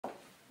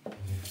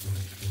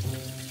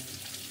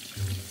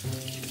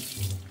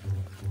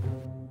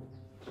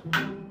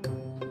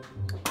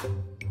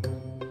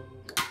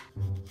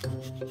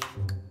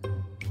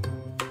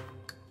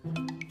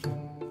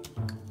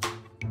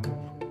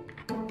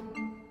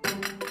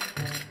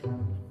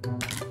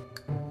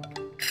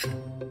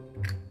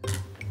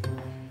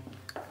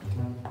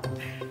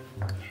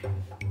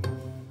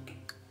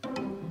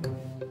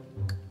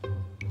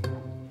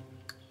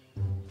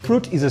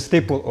Fruit is a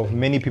staple of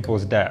many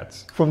people's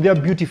diets. From their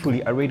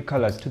beautifully arrayed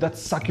colors to that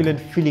succulent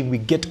feeling we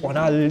get on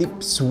our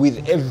lips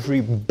with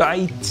every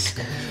bite,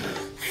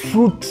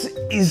 fruit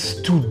is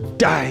to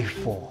die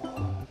for.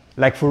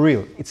 Like for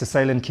real, it's a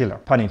silent killer,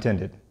 pun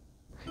intended.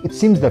 It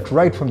seems that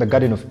right from the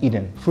Garden of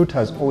Eden, fruit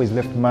has always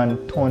left man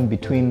torn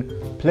between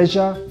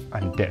pleasure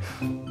and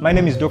death. My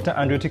name is Dr.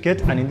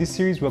 Etuket, and in this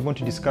series we're going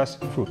to discuss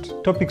fruit.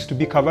 Topics to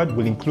be covered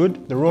will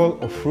include the role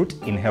of fruit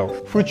in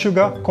health, fruit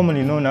sugar,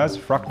 commonly known as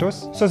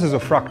fructose, sources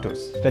of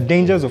fructose, the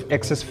dangers of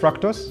excess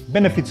fructose,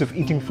 benefits of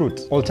eating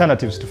fruit,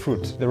 alternatives to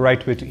fruit, the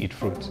right way to eat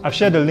fruit. I've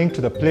shared a link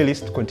to the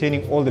playlist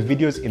containing all the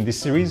videos in this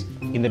series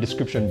in the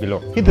description below.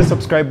 Hit the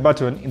subscribe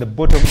button in the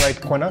bottom right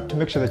corner to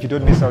make sure that you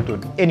don't miss out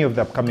on any of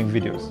the upcoming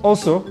videos.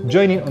 Also,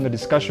 join in on the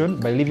discussion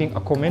by leaving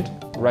a comment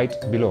right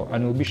below,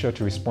 and we'll be sure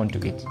to respond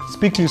to it.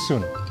 Speak to you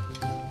soon.